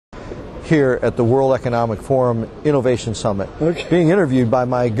here at the World Economic Forum Innovation Summit, being interviewed by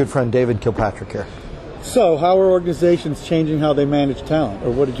my good friend David Kilpatrick here. So, how are organizations changing how they manage talent,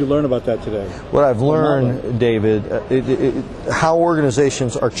 or what did you learn about that today? What I've learned, David, how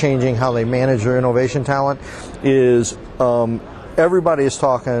organizations are changing how they manage their innovation talent is everybody is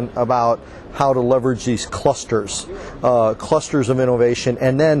talking about how to leverage these clusters of innovation,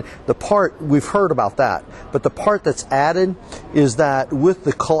 and then the part, we've heard about that, but the part that's added is that with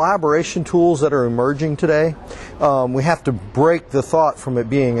the collaboration tools that are emerging today, we have to break the thought from it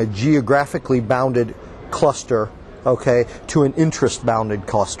being a geographically bounded cluster, okay, to an interest-bounded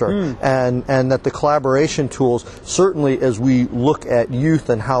cluster, and that the collaboration tools, certainly as we look at youth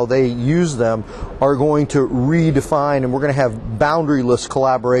and how they use them, are going to redefine, and we're going to have boundaryless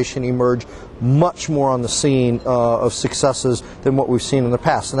collaboration emerge much more on the scene of successes than what we've seen in the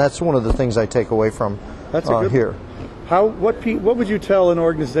past, and that's one of the things I take away from here. What would you tell an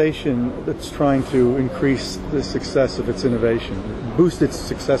organization that's trying to increase the success of its innovation, boost its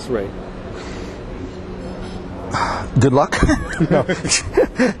success rate? Good luck.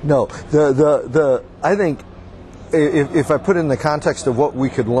 No. I think if I put it in the context of what we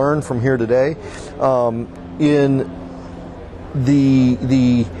could learn from here today, in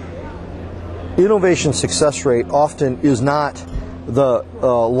the innovation success rate often is not the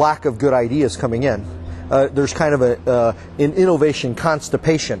lack of good ideas coming in. There's kind of an innovation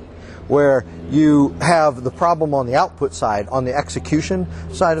constipation, where you have the problem on the output side, on the execution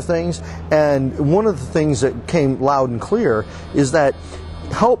side of things. And one of the things that came loud and clear is that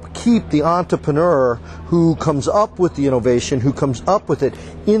help keep the entrepreneur who comes up with the innovation, who comes up with it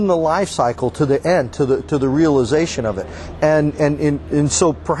in the life cycle to the end, to the realization of it. And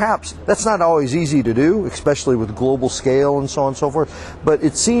so perhaps that's not always easy to do, especially with global scale and so on and so forth, but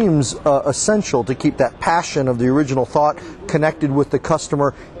it seems essential to keep that passion of the original thought connected with the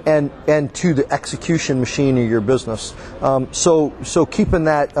customer and to the execution machine of your business. So keeping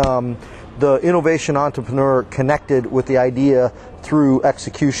that the innovation entrepreneur connected with the idea through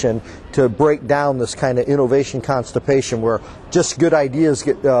execution to break down this kind of innovation constipation where just good ideas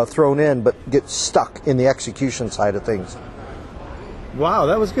get thrown in but get stuck in the execution side of things. Wow,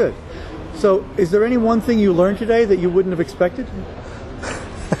 that was good. So is there any one thing you learned today that you wouldn't have expected?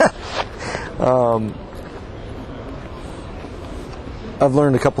 I've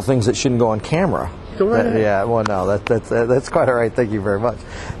learned a couple things that shouldn't go on camera. Go right ahead. Yeah, well, no, that's quite all right. Thank you very much.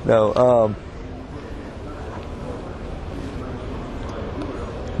 No,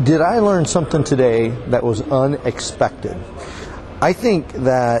 did I learn something today that was unexpected? I think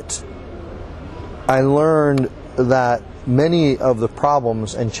that I learned that many of the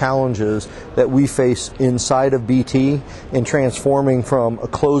problems and challenges that we face inside of BT in transforming from a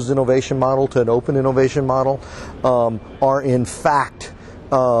closed innovation model to an open innovation model are in fact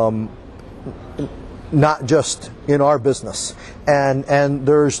not just in our business, and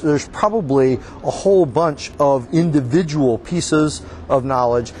there's probably a whole bunch of individual pieces of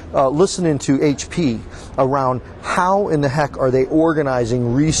knowledge. Listening to HP around how in the heck are they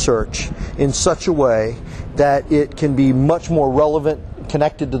organizing research in such a way that it can be much more relevant,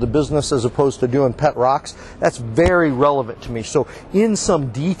 connected to the business as opposed to doing pet rocks. That's very relevant to me. So in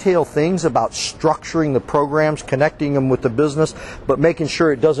some detailed things about structuring the programs, connecting them with the business, but making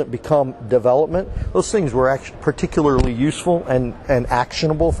sure it doesn't become development, those things were actually particularly useful and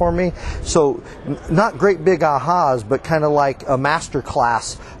actionable for me. So not great big ahas, but kind of like a master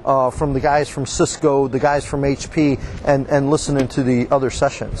class from the guys from Cisco, the guys from HP, and listening to the other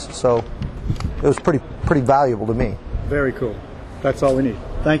sessions. So it was pretty valuable to me. Very cool. That's all we need.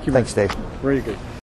 Thank you. Thanks, Dave. Very good.